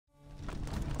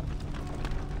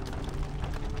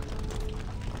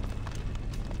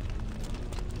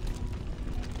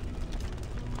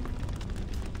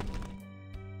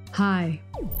Hi,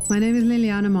 my name is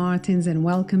Liliana Martins and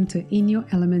welcome to In Your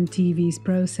Element TV's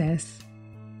process,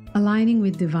 aligning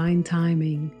with divine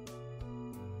timing.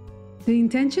 The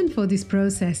intention for this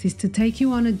process is to take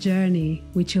you on a journey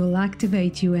which will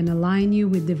activate you and align you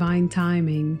with divine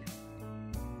timing.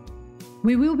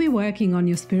 We will be working on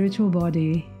your spiritual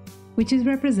body, which is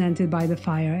represented by the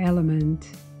fire element.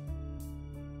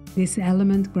 This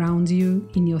element grounds you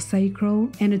in your sacral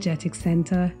energetic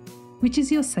center, which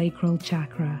is your sacral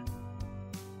chakra.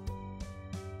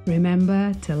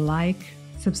 Remember to like,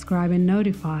 subscribe and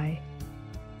notify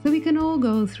so we can all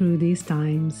go through these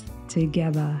times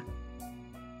together.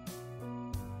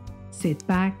 Sit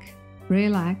back,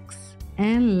 relax,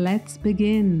 and let's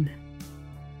begin.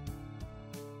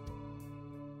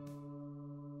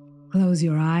 Close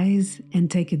your eyes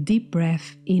and take a deep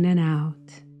breath in and out.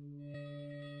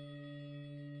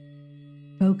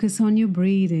 Focus on your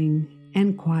breathing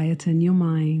and quieten your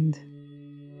mind.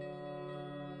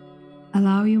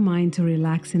 Allow your mind to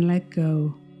relax and let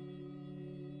go.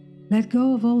 Let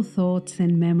go of all thoughts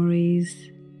and memories,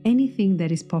 anything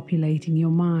that is populating your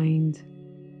mind.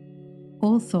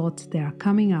 All thoughts that are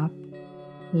coming up,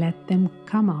 let them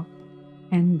come up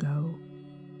and go.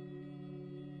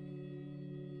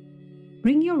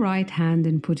 Bring your right hand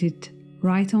and put it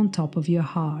right on top of your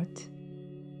heart.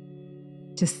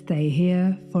 Just stay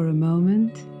here for a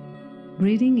moment,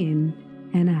 breathing in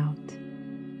and out.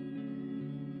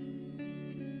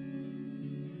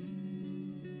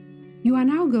 You are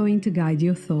now going to guide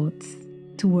your thoughts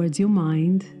towards your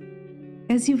mind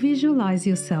as you visualize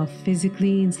yourself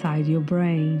physically inside your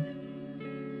brain.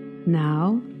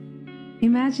 Now,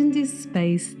 imagine this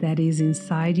space that is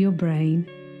inside your brain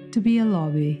to be a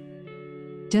lobby,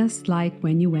 just like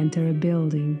when you enter a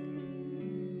building.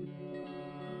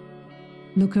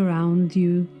 Look around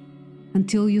you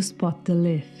until you spot the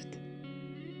lift.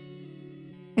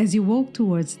 As you walk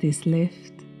towards this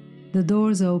lift, the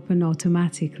doors open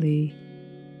automatically.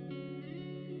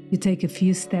 You take a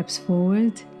few steps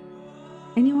forward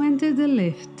and you enter the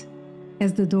lift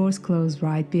as the doors close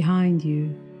right behind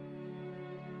you.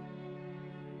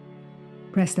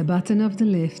 Press the button of the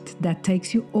lift that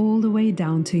takes you all the way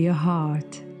down to your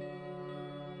heart.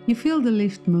 You feel the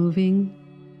lift moving.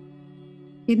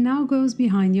 It now goes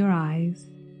behind your eyes,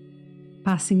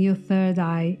 passing your third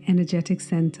eye energetic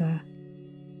center,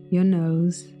 your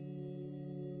nose,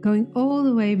 going all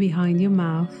the way behind your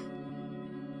mouth,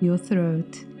 your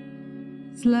throat,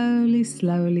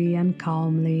 slowly and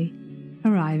calmly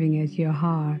arriving at your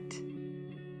heart.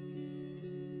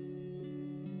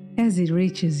 As it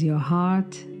reaches your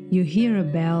heart, you hear a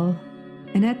bell,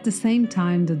 and at the same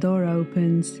time the door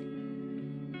opens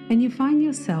and you find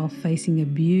yourself facing a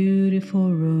beautiful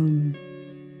room.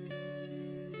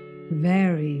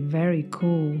 Very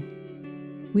cool,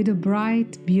 with a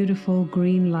bright, beautiful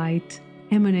green light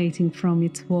emanating from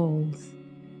its walls.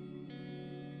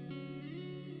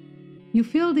 You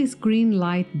feel this green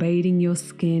light bathing your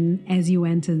skin as you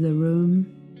enter the room,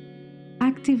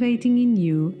 activating in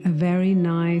you a very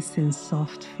nice and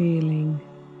soft feeling.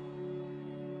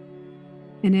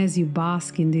 And as you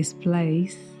bask in this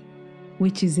place,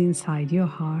 which is inside your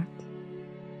heart,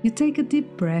 you take a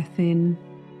deep breath in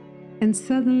and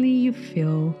suddenly you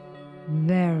feel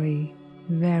very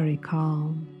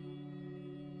calm.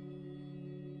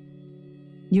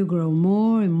 You grow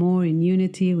more and more in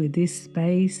unity with this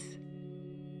space.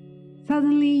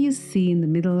 Suddenly you see in the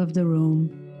middle of the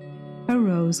room a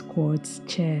rose quartz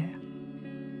chair.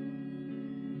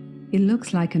 It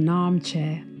looks like an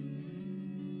armchair.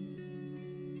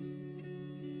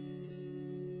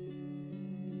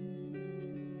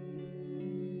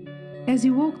 As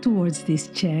you walk towards this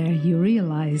chair, you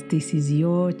realize this is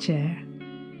your chair.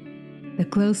 The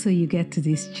closer you get to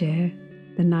this chair,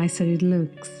 the nicer it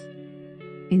looks.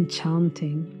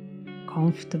 Enchanting,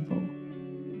 comfortable.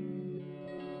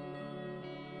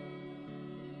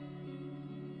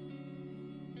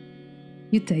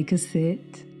 You take a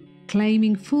seat,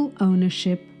 claiming full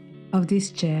ownership of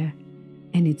this chair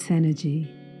and its energy.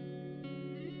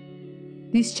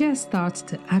 This chair starts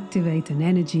to activate an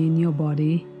energy in your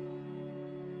body.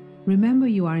 Remember,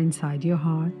 you are inside your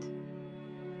heart,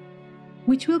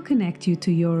 which will connect you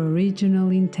to your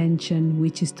original intention,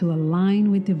 which is to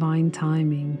align with divine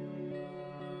timing.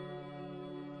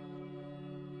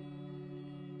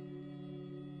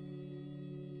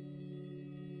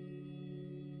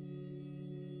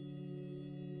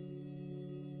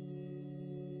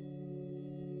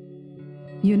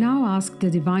 You now ask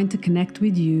the divine to connect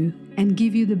with you and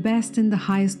give you the best and the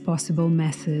highest possible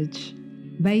message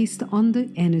based on the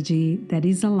energy that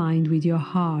is aligned with your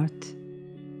heart.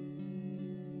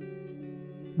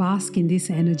 Bask in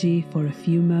this energy for a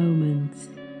few moments.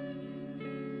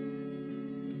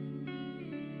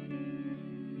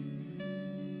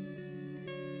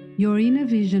 Your inner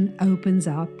vision opens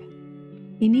up,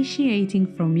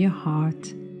 initiating from your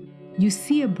heart. You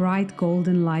see a bright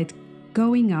golden light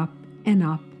going up and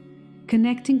up,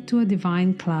 connecting to a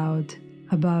divine cloud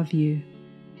above you,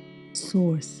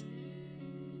 Source.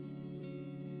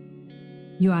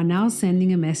 You are now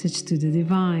sending a message to the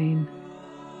divine.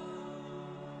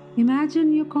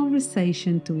 Imagine your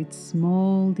conversation to its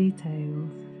small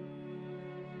details.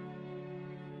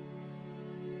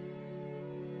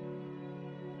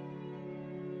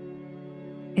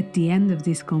 At the end of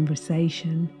this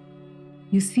conversation,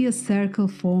 you see a circle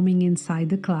forming inside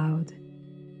the cloud,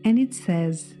 and it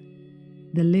says,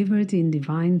 "Delivered in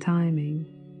divine timing."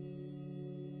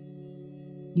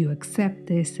 You accept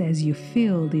this as you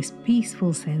feel this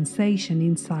peaceful sensation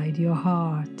inside your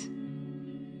heart.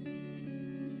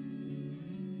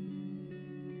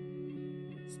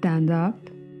 Stand up,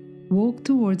 walk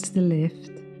towards the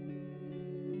lift,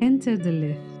 enter the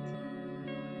lift.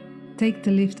 Take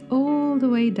the lift all the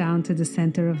way down to the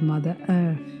center of Mother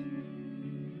Earth.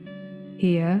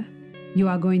 Here, you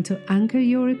are going to anchor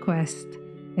your request,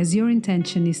 as your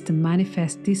intention is to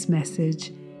manifest this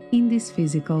message in this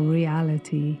physical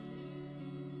reality.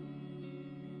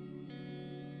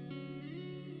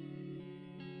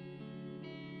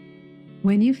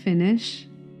 When you finish,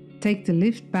 take the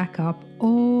lift back up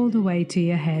all the way to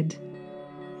your head.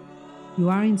 You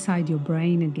are inside your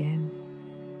brain again.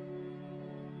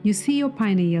 You see your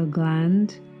pineal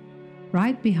gland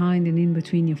right behind and in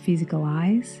between your physical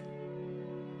eyes.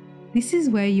 This is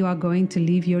where you are going to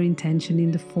leave your intention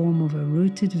in the form of a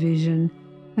rooted vision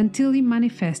until it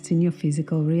manifests in your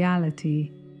physical reality.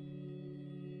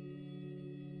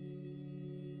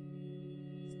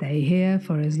 Stay here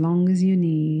for as long as you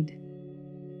need.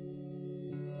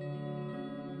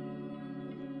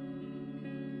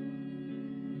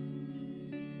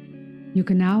 You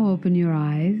can now open your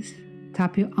eyes,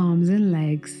 tap your arms and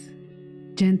legs,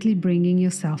 gently bringing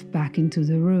yourself back into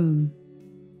the room.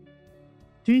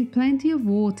 Drink plenty of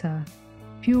water,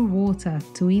 pure water,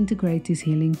 to integrate this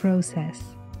healing process.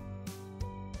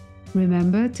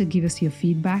 Remember to give us your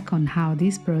feedback on how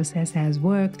this process has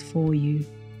worked for you.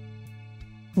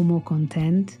 For more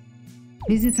content,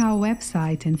 visit our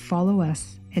website and follow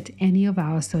us at any of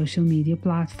our social media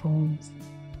platforms.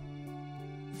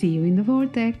 See you in the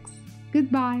vortex.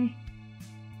 Goodbye.